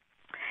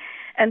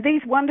 And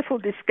these wonderful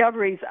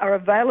discoveries are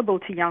available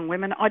to young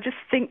women. I just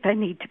think they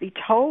need to be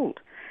told.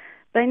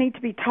 They need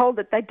to be told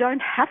that they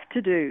don't have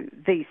to do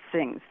these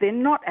things. They're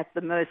not at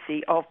the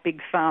mercy of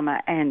Big Pharma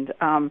and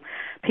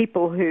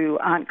people who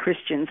aren't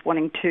Christians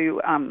wanting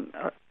to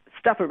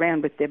stuff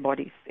around with their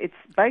bodies. It's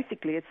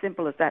basically as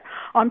simple as that.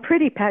 I'm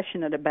pretty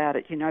passionate about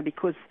it,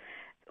 because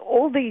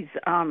all these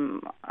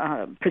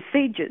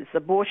procedures,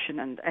 abortion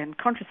and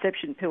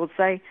contraception pills,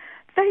 they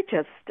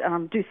just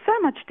do so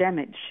much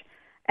damage.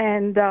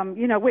 And,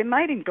 we're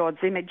made in God's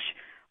image.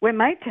 We're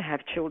made to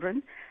have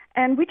children.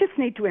 And we just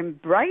need to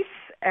embrace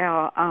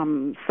our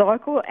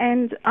cycle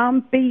and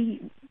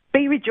be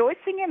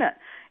rejoicing in it.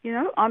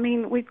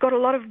 We've got a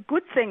lot of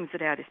good things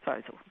at our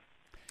disposal.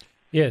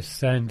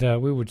 Yes, and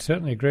we would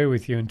certainly agree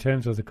with you in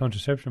terms of the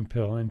contraception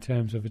pill, in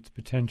terms of its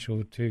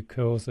potential to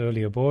cause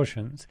early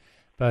abortions.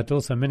 But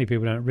also many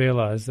people don't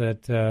realise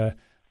that,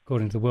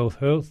 according to the World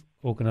Health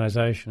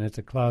Organization, it's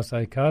a Class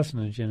A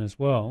carcinogen as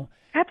well.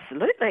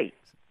 Absolutely.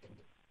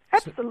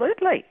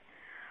 Absolutely.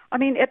 I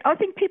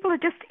think people are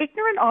just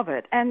ignorant of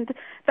it, and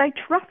they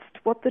trust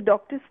what the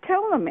doctors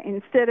tell them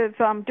instead of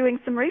doing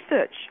some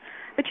research.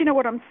 But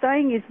what I'm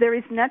saying is there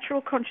is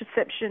natural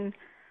contraception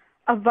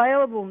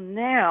available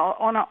now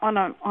on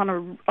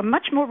a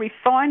much more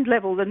refined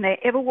level than there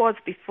ever was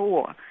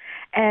before,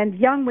 and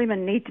young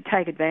women need to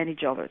take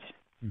advantage of it.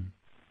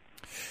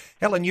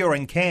 Helen, you're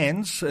in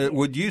Cairns.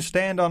 Would you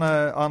stand on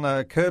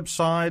a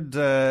curbside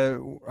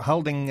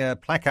holding a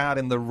placard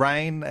in the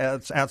rain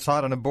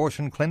outside an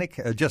abortion clinic?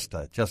 Just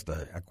a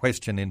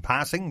question in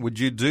passing. Would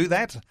you do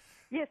that?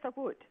 Yes, I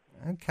would.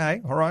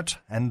 Okay, all right.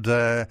 And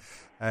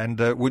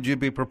would you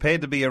be prepared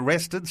to be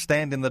arrested,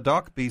 stand in the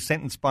dock, be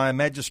sentenced by a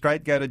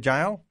magistrate, go to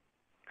jail?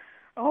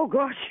 Oh,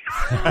 gosh.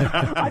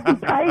 I'd be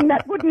praying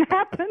that wouldn't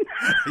happen.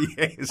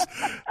 Yes,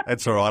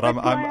 that's all right.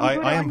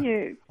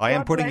 I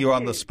am putting you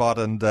on the spot,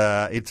 and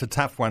it's a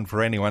tough one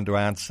for anyone to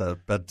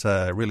answer, but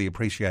really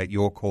appreciate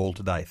your call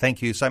today.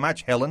 Thank you so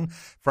much, Helen,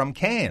 from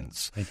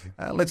Cairns. Thank you.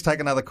 Let's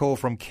take another call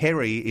from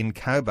Kerry in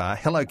Cobar.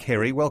 Hello,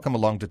 Kerry. Welcome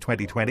along to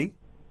 2020.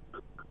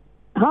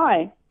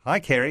 Hi. Hi,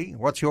 Kerry.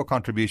 What's your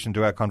contribution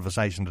to our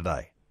conversation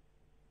today?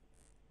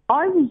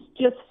 I was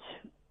just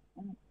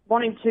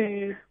wanting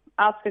to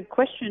ask a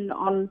question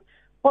on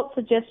what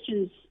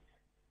suggestions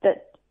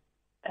that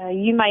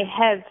you may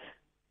have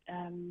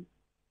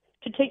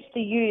to teach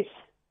the youth,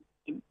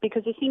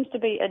 because there seems to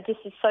be a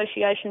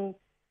disassociation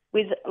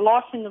with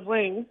life in the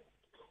womb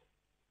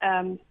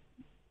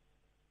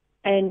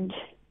and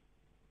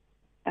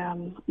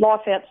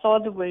life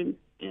outside the womb.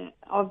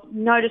 I've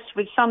noticed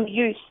with some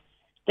youth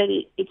that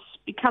it's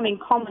becoming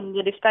common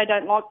that if they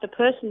don't like the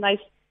person,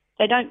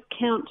 they don't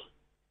count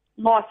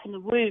life in the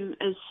womb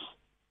as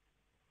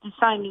the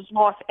same as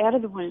life out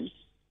of the womb.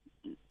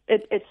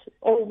 It's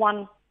all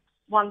one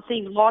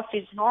thing. Life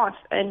is life,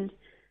 and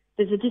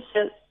there's a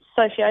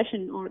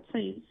disassociation, or it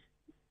seems,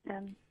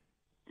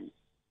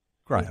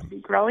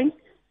 growing.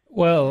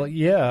 Well,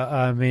 yeah,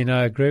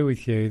 I agree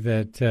with you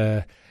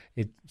that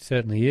it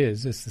certainly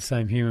is. It's the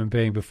same human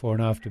being before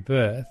and after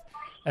birth.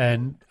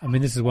 And,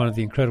 this is one of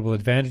the incredible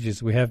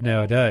advantages we have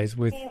nowadays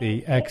with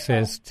the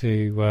access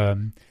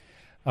to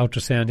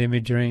ultrasound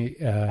imagery,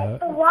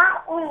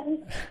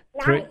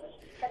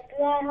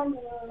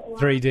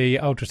 3D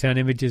ultrasound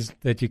images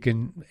that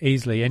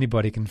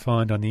anybody can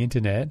find on the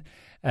internet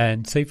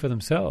and see for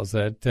themselves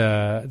that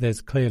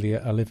there's clearly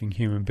a living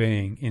human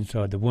being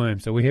inside the womb.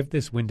 So we have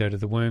this window to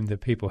the womb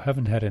that people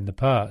haven't had in the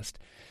past.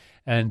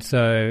 And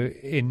so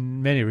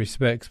in many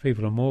respects,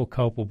 people are more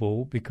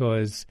culpable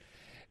because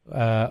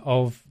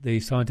of the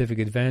scientific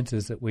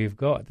advances that we've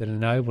got that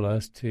enable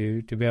us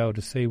to be able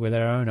to see with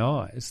our own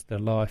eyes the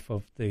life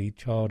of the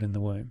child in the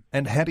womb.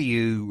 And how do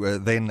you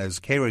then, as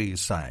Kerry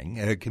is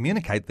saying,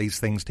 communicate these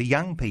things to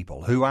young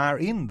people who are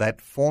in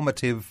that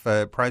formative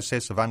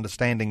process of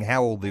understanding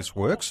how all this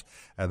works?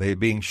 They're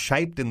being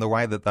shaped in the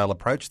way that they'll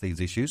approach these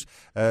issues.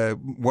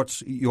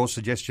 What's your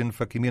suggestion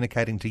for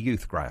communicating to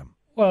youth, Graham?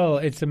 Well,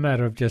 it's a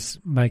matter of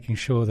just making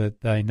sure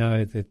that they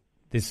know that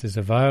this is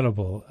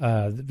available.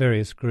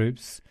 Various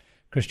groups,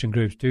 Christian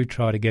groups, do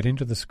try to get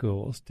into the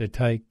schools to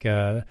take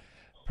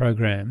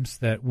programs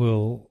that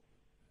will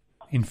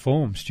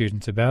inform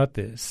students about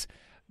this.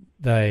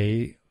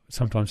 They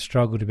sometimes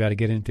struggle to be able to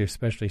get into,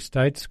 especially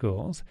state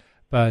schools,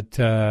 but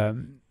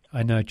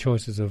I know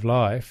Choices of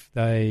Life,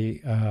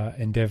 they are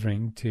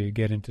endeavouring to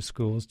get into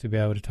schools to be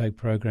able to take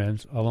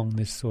programs along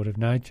this sort of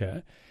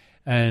nature.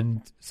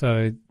 And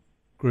so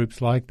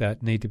groups like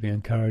that need to be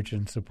encouraged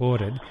and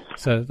supported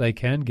so that they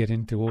can get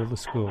into all the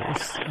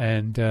schools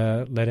and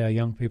let our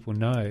young people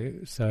know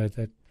so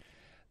that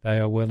they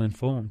are well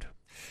informed.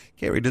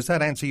 Kerry, does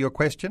that answer your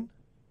question?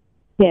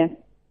 Yeah,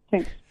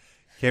 thanks.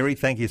 Kerry,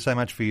 thank you so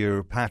much for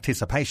your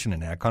participation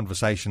in our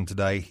conversation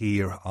today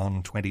here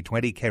on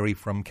 2020. Kerry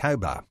from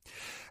Cobar.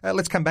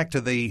 Let's come back to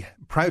the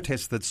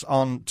protest that's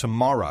on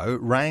tomorrow.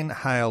 Rain,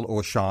 hail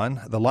or shine.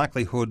 The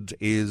likelihood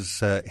is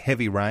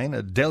heavy rain,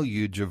 a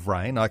deluge of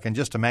rain. I can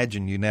just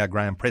imagine you now,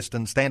 Graham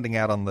Preston, standing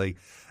out on the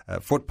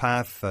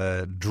footpath,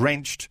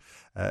 drenched.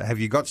 Have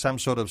you got some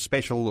sort of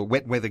special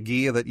wet weather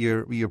gear that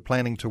you're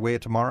planning to wear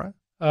tomorrow?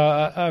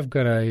 I've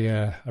got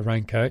a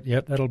raincoat.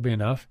 Yep, that'll be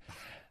enough.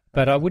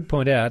 But I would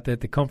point out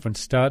that the conference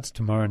starts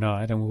tomorrow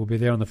night, and we'll be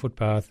there on the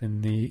footpath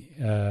in the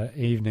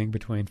evening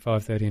between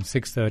 5:30 and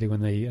 6:30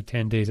 when the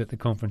attendees at the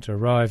conference are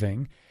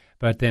arriving.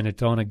 But then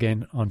it's on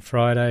again on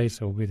Friday,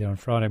 so we'll be there on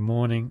Friday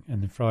morning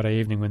and then Friday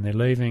evening when they're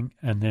leaving,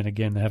 and then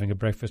again they're having a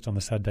breakfast on the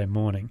Saturday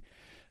morning.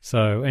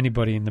 So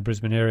anybody in the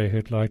Brisbane area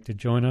who'd like to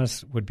join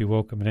us would be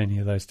welcome at any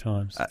of those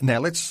times. Now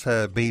let's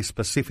be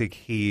specific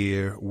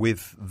here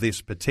with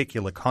this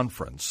particular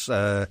conference.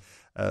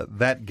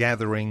 That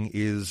gathering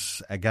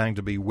is going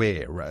to be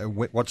where?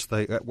 What's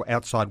the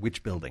outside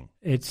which building?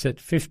 It's at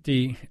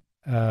 50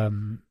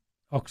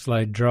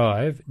 Oxlade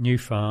Drive, New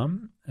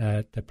Farm,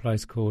 at a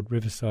place called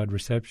Riverside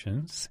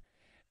Receptions.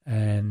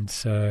 And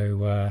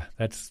so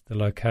that's the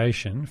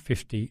location,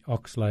 50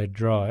 Oxlade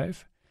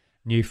Drive,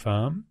 New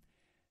Farm.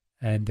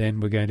 And then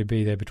we're going to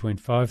be there between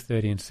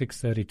 5:30 and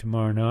 6:30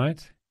 tomorrow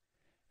night,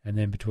 and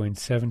then between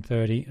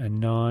 7:30 and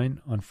 9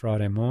 on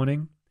Friday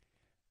morning,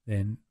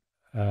 then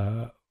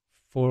 4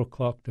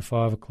 o'clock to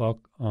 5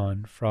 o'clock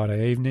on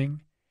Friday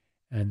evening,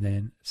 and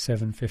then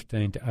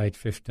 7:15 to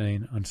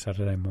 8:15 on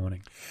Saturday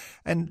morning.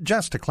 And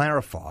just to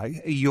clarify,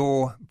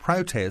 your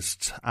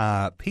protests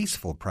are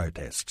peaceful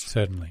protests?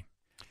 Certainly.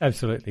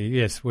 Absolutely,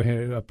 yes.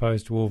 We're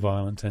opposed to all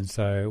violence, and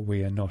so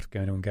we are not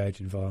going to engage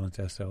in violence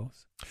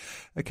ourselves.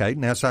 Okay,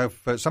 now, so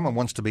if someone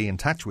wants to be in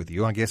touch with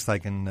you, I guess they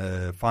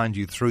can find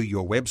you through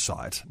your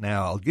website.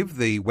 Now, I'll give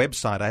the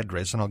website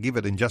address, and I'll give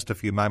it in just a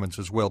few moments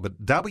as well,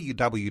 but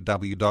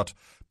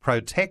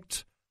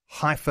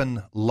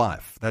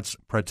www.protect-life. That's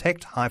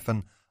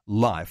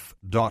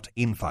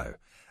protect-life.info.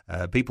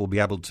 People will be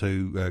able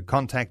to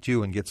contact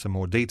you and get some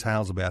more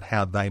details about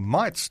how they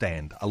might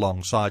stand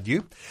alongside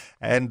you.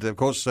 And, of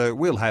course,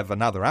 we'll have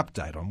another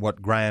update on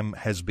what Graham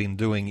has been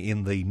doing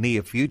in the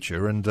near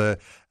future. And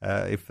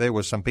if there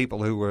were some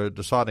people who were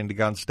deciding to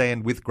go and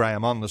stand with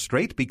Graham on the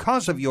street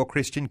because of your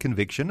Christian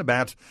conviction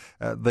about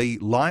the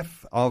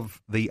life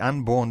of the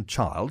unborn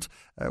child,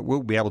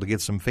 we'll be able to get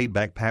some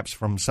feedback perhaps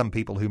from some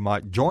people who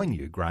might join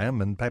you,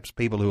 Graham, and perhaps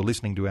people who are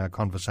listening to our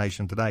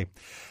conversation today.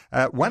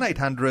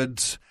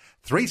 1-800...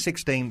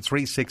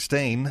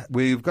 316.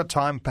 We've got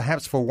time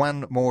perhaps for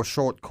one more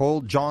short call.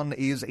 John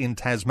is in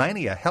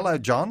Tasmania. Hello,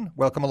 John.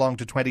 Welcome along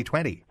to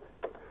 2020.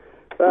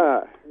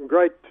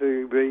 Great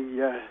to be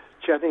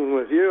chatting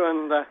with you,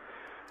 and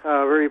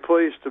very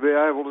pleased to be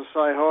able to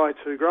say hi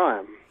to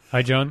Graham.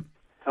 Hi, John.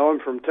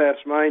 I'm from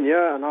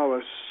Tasmania, and I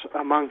was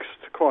amongst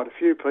quite a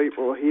few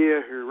people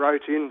here who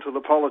wrote in to the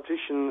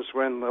politicians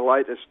when the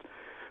latest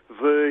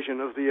version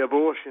of the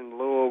abortion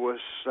law was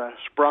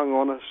sprung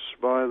on us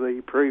by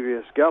the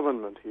previous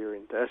government here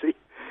in Tassie.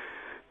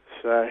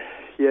 So,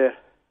 yeah.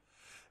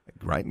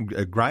 Great.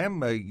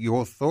 Graham,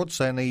 your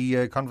thoughts?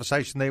 Any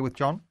conversation there with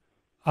John?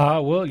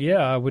 Well, yeah,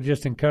 I would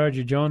just encourage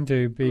you, John,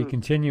 to be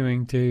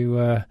continuing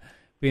to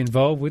be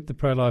involved with the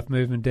pro-life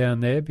movement down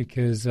there,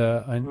 because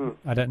I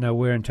don't know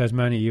where in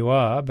Tasmania you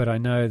are, but I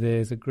know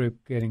there's a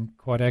group getting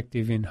quite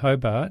active in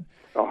Hobart.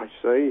 Oh, I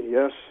see,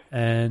 yes.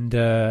 And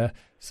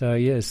so,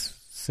 yes,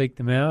 seek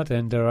them out,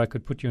 and I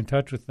could put you in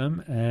touch with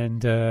them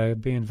and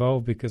be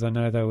involved, because I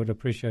know they would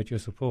appreciate your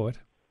support.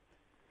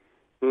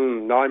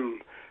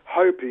 I'm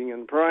hoping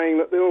and praying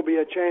that there will be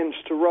a chance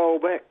to roll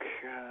back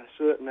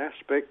certain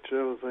aspects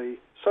of the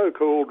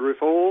so-called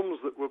reforms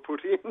that were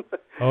put in.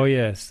 Oh,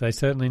 yes, they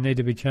certainly need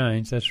to be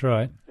changed, that's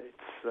right. It's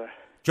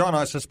John,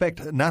 I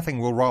suspect nothing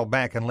will roll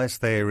back unless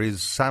there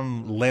is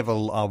some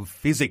level of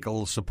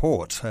physical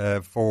support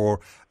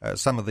for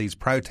some of these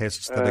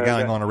protests that are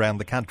going on around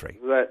the country.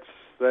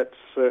 That's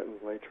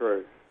certainly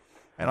true.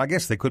 And I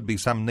guess there could be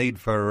some need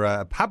for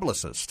a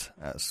publicist,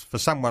 for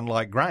someone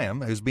like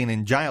Graham, who's been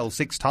in jail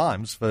 6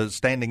 times for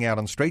standing out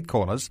on street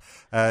corners,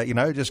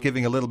 just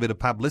giving a little bit of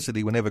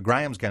publicity whenever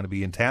Graham's going to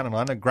be in town. And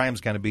I know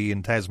Graham's going to be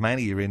in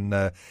Tasmania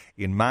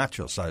in March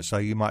or so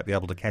you might be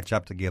able to catch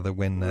up together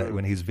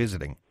when he's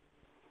visiting.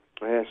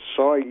 Yes,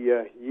 I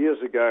years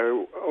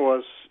ago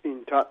was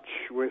in touch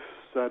with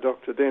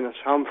Dr. Dennis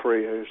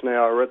Humphrey, who's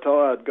now a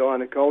retired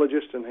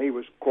gynaecologist, and he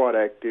was quite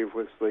active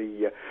with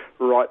the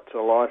Right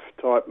to Life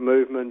type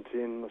movement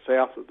in the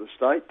south of the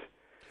state.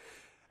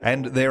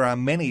 And there are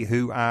many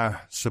who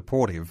are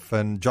supportive.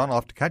 And John, I'll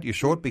have to cut you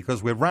short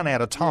because we've run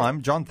out of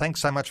time. John,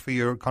 thanks so much for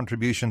your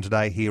contribution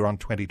today here on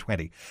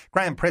 2020.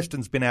 Graham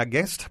Preston's been our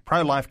guest,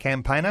 pro-life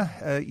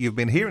campaigner. You've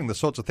been hearing the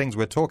sorts of things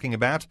we're talking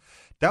about.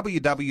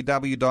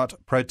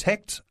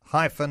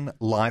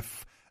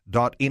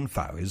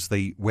 www.protect-life.info is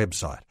the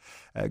website.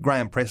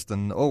 Graham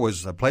Preston,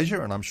 always a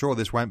pleasure, and I'm sure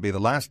this won't be the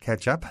last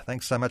catch-up.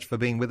 Thanks so much for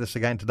being with us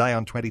again today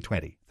on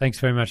 2020. Thanks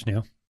very much,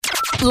 Neil.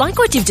 Like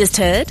what you've just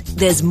heard?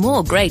 There's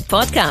more great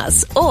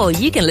podcasts, or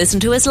you can listen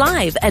to us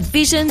live at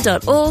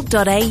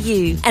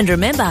vision.org.au. And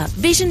remember,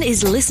 Vision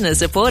is listener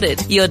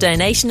supported. Your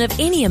donation of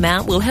any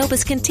amount will help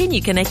us continue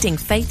connecting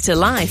faith to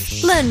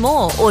life. Learn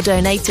more or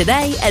donate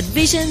today at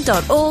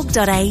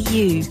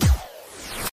vision.org.au.